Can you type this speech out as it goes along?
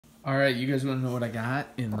Alright, you guys want to know what I got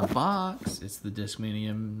in the box? It's the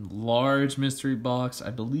Discmania Large Mystery Box.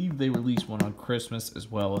 I believe they released one on Christmas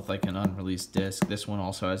as well with like an unreleased disc. This one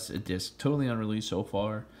also has a disc totally unreleased so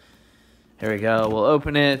far. Here we go. We'll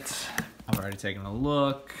open it. I've already taken a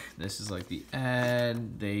look. This is like the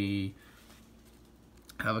ad. They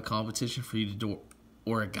have a competition for you to do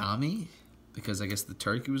origami because I guess the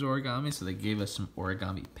turkey was origami, so they gave us some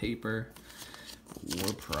origami paper.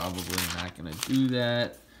 We're probably not going to do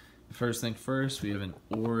that. First thing first, we have an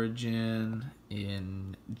Origin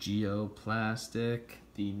in Geo plastic.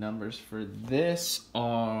 The numbers for this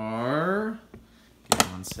are, give me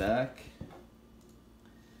one sec,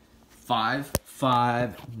 5,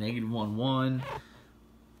 5, negative 1, 1.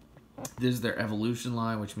 This is their Evolution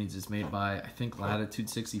line, which means it's made by, I think, Latitude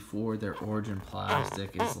 64. Their Origin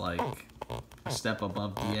plastic is like a step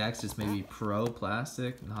above DX. It's maybe Pro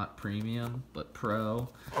plastic, not premium, but Pro.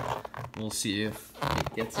 We'll see if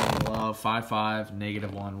it gets any love. 5, 5,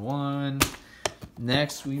 negative 1, 1.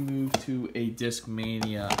 Next, we move to a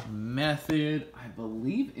Discmania Method. I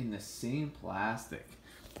believe in the same plastic.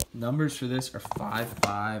 Numbers for this are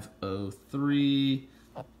 5503.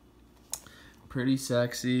 Pretty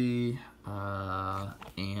sexy.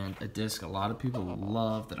 And a disc a lot of people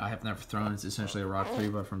love that I have never thrown. It's essentially a Rock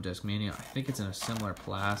 3-bar from Discmania. I think it's in a similar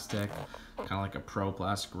plastic, kind of like a Pro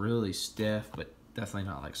plastic, really stiff, but definitely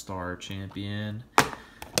not like Star Champion.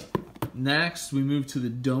 Next, we move to the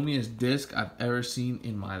domiest disc I've ever seen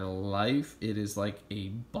in my life. It is like a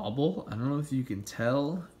bubble. I don't know if you can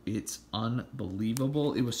tell. It's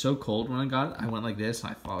unbelievable. It was so cold when I got it. I went like this,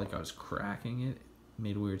 and I thought like I was cracking it. It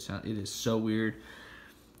made a weird sound. It is so weird.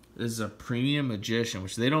 This is a premium Magician,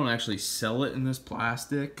 which they don't actually sell it in this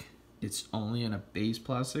plastic. It's only in a base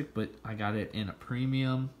plastic, but I got it in a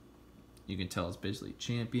premium. You can tell it's basically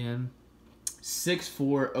Champion.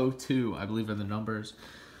 6402, I believe, are the numbers.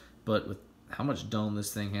 But with how much dome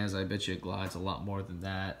this thing has, I bet you it glides a lot more than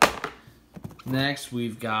that. Next,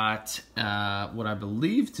 we've got what I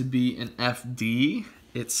believe to be an FD.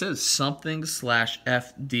 It says something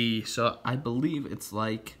 /FD, so I believe it's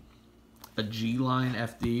like a G-line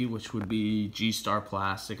FD, which would be G-Star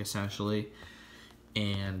plastic, essentially.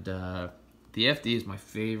 And the FD is my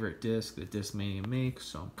favorite disc that Discmania makes,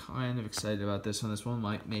 so I'm kind of excited about this one. This one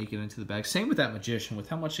might make it into the bag. Same with that Magician. With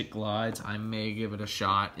how much it glides, I may give it a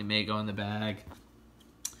shot. It may go in the bag.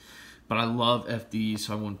 But I love FD,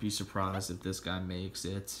 so I wouldn't be surprised if this guy makes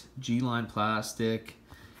it. G-line plastic.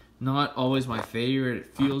 Not always my favorite.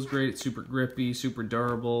 It feels great. It's super grippy, super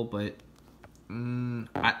durable, but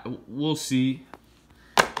we'll see.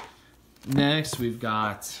 Next, we've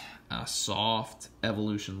got a soft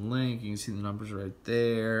Evolution Link. You can see the numbers right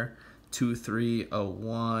there.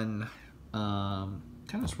 2301. Kind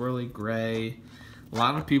of swirly gray. A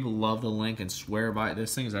lot of people love the Link and swear by it.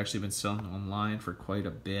 This thing has actually been selling online for quite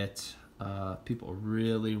a bit. People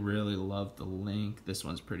really, really love the Link. This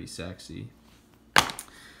one's pretty sexy.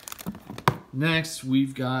 Next,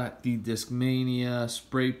 we've got the Discmania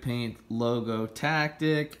spray paint logo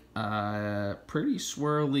tactic. Pretty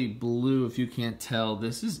swirly blue, if you can't tell.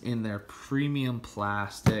 This is in their premium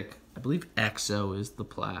plastic. I believe Exo is the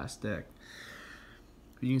plastic.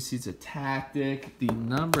 You can see it's a tactic. The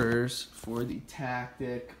numbers for the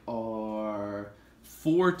tactic are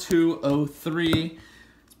 4203.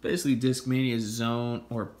 Basically Discmania's Zone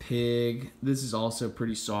or Pig. This is also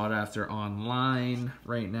pretty sought after online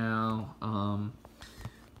right now.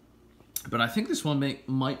 But I think this one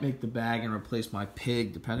might make the bag and replace my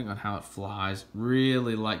Pig depending on how it flies.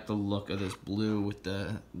 Really like the look of this blue with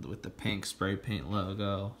the pink spray paint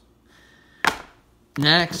logo.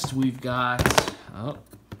 Next we've got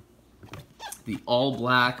the all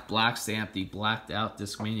black stamp, the blacked out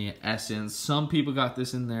Discmania Essence. Some people got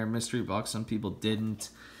this in their mystery box, some people didn't.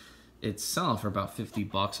 It's selling for about 50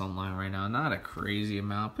 bucks online right now. Not a crazy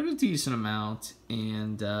amount, but a decent amount.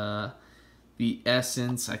 And the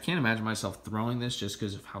Essence, I can't imagine myself throwing this just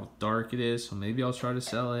because of how dark it is, so maybe I'll try to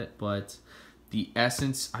sell it. But the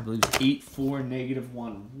Essence, I believe 84 negative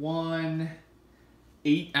 1 1.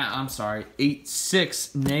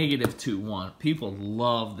 86 negative 2 1. People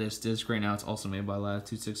love this disc right now. It's also made by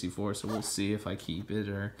Latitude 64, so we'll see if I keep it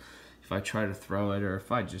or if I try to throw it or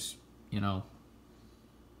if I just, you know,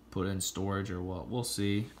 put it in storage or what. We'll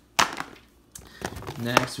see.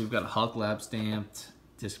 Next, we've got a Hulk Lab stamped,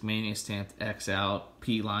 Discmania stamped X out,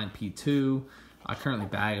 P-line P2. I currently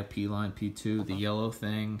bag a P-line P2, the yellow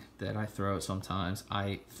thing that I throw sometimes.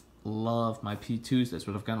 I love my P2s. That's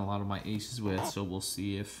what I've gotten a lot of my aces with, so we'll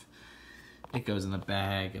see if it goes in the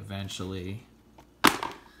bag eventually.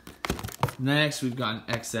 Next, we've got an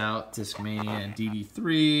X out Discmania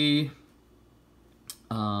DD3.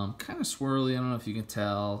 Kind of swirly, I don't know if you can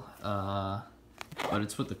tell, but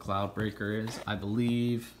it's what the Cloud Breaker is, I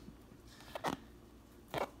believe.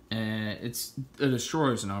 And it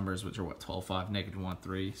destroys numbers, which are what, 12-5,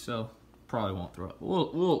 -1-3, so probably won't throw it.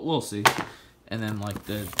 We'll see. And then like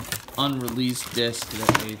the unreleased disc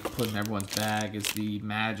that they put in everyone's bag is the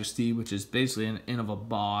Majesty, which is basically an In of a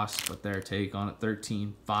Boss, but their take on it,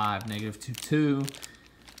 13-5, -2-2.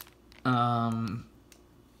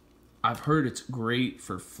 I've heard it's great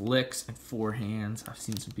for flicks and forehands. I've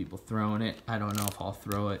seen some people throwing it. I don't know if I'll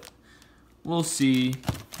throw it. We'll see.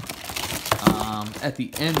 At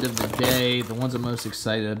the end of the day, the ones I'm most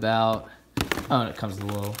excited about, oh, and it comes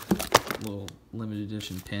with a little limited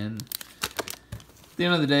edition pin. At the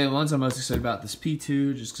end of the day, the ones I'm most excited about, this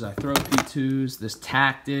P2, just because I throw P2s, this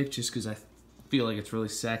Tactic, just because I feel like it's really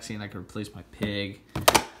sexy and I can replace my pig.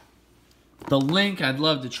 The Link, I'd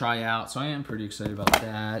love to try out, so I am pretty excited about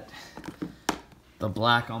that. The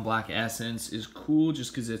Black on Black Essence is cool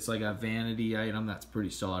just because it's like a vanity item that's pretty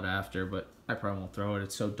sought after, but I probably won't throw it.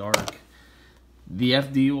 It's so dark. The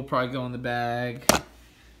FD will probably go in the bag.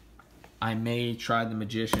 I may try the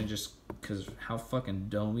Magician just because of how fucking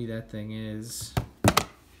domey that thing is.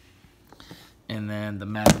 And then the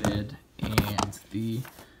Method and the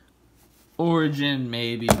Origin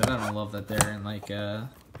maybe, but I don't love that they're in like a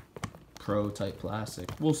pro type plastic.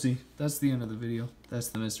 We'll see. That's the end of the video. That's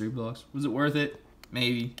the mystery box. Was it worth it?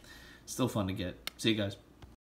 Maybe. Still fun to get. See you guys.